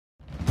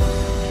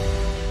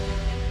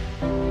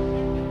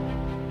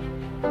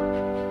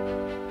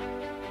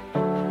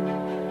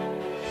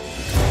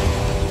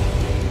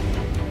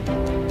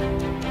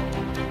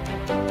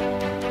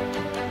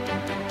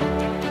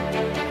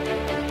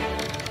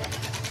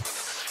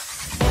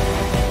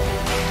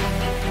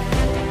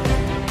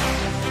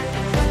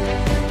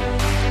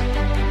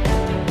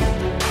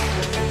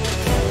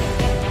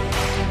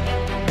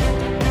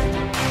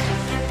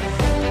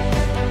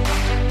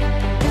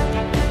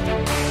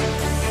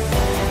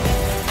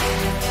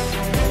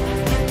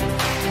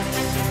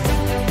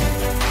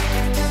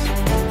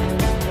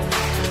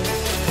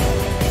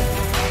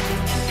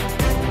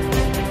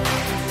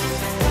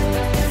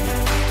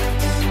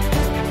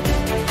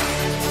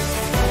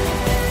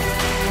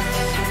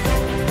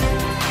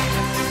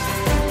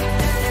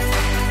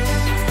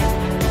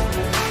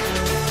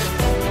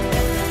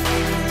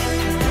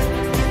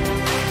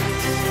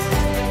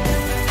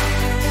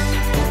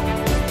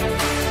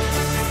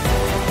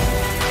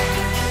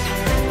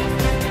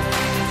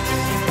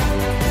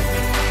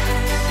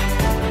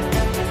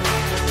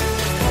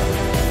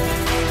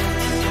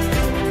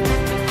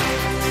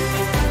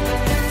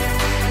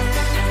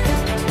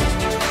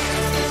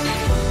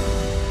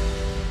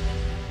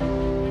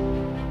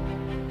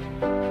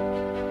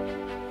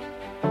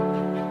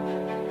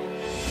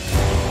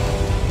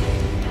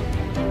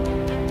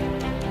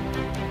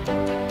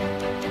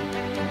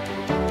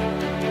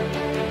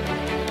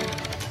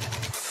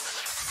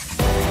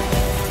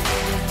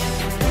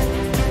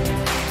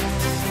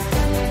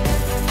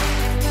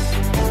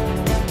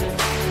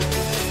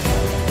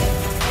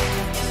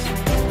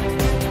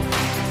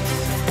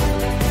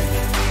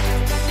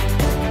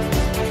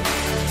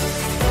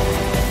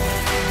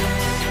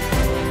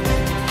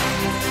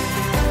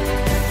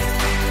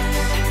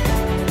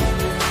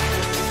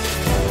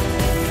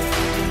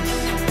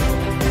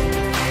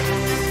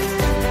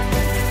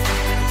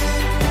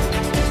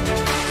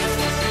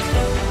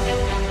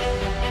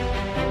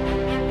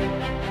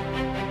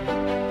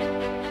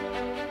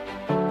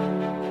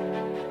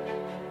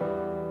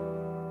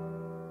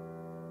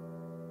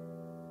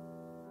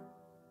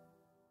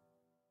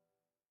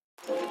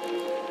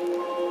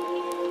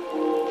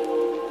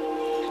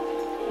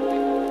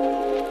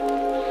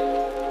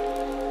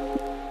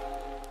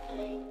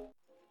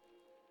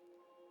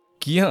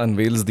Kia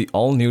unveils the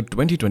all-new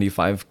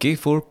 2025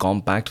 K4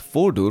 compact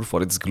four-door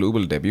for its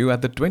global debut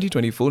at the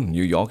 2024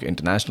 New York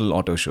International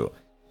Auto Show.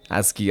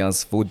 As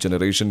Kia's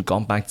fourth-generation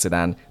compact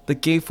sedan, the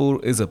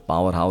K4 is a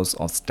powerhouse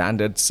of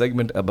standard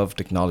segment above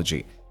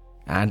technology,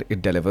 and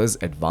it delivers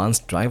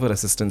advanced driver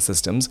assistance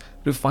systems,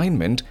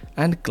 refinement,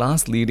 and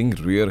class-leading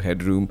rear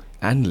headroom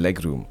and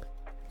legroom.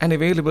 An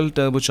available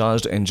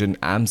turbocharged engine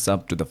amps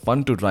up to the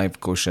fun-to-drive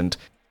quotient,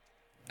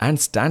 and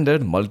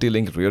standard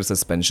multi-link rear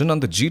suspension on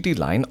the GT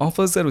line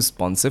offers a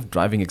responsive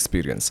driving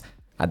experience.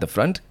 At the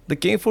front, the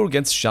K4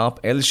 gets sharp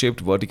L-shaped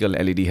vertical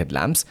LED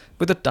headlamps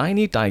with a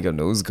tiny tiger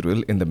nose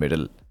grille in the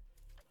middle.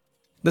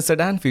 The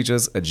sedan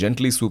features a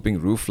gently swooping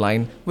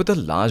roofline with a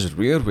large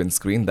rear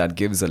windscreen that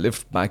gives a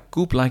lift-back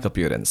coupe-like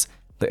appearance.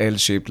 The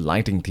L-shaped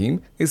lighting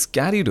theme is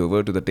carried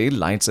over to the tail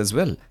lights as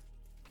well.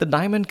 The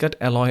diamond-cut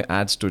alloy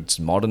adds to its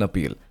modern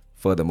appeal.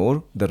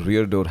 Furthermore, the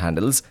rear door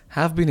handles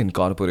have been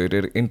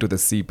incorporated into the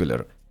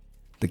C-pillar.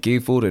 The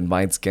K4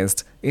 invites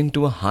guests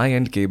into a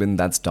high-end cabin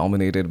that's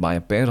dominated by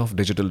a pair of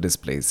digital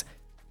displays.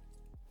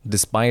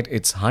 Despite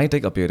its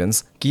high-tech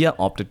appearance, Kia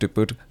opted to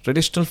put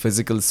traditional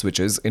physical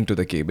switches into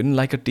the cabin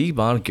like a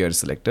T-bar gear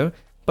selector,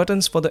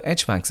 buttons for the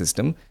HVAC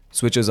system,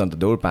 switches on the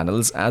door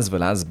panels as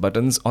well as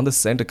buttons on the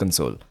center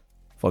console.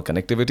 For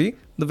connectivity,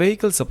 the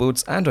vehicle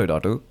supports Android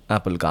Auto,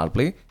 Apple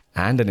CarPlay,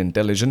 and an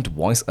intelligent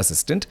voice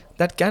assistant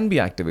that can be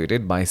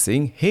activated by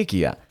saying "Hey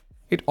Kia."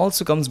 It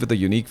also comes with a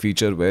unique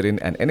feature wherein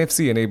an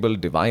NFC-enabled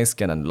device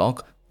can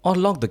unlock or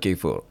lock the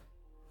K4.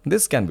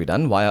 This can be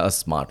done via a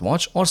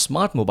smartwatch or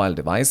smart mobile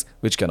device,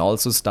 which can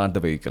also start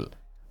the vehicle.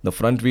 The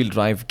front-wheel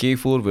drive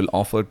K4 will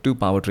offer two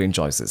powertrain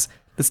choices.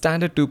 The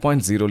standard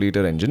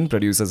 2.0-liter engine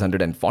produces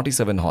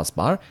 147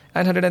 horsepower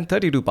and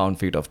 132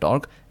 pound-feet of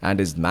torque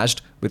and is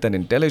matched with an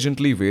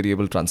intelligently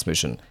variable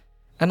transmission.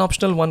 An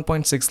optional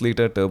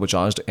 1.6-liter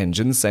turbocharged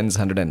engine sends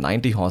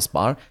 190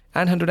 horsepower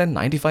and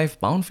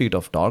 195 pound-feet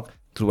of torque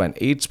through an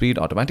 8-speed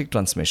automatic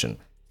transmission.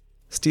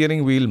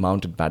 Steering wheel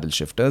mounted paddle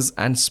shifters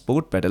and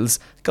sport pedals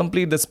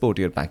complete the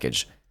sportier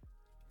package.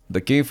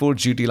 The K4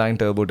 GT Line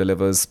Turbo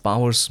delivers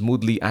power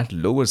smoothly at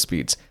lower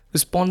speeds,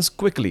 responds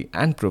quickly,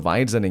 and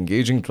provides an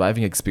engaging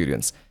driving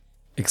experience.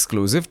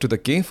 Exclusive to the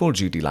K4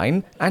 GT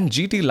Line and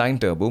GT Line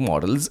Turbo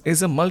models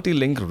is a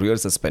multi-link rear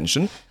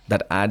suspension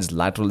that adds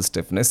lateral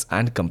stiffness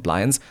and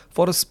compliance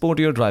for a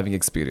sportier driving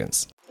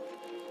experience.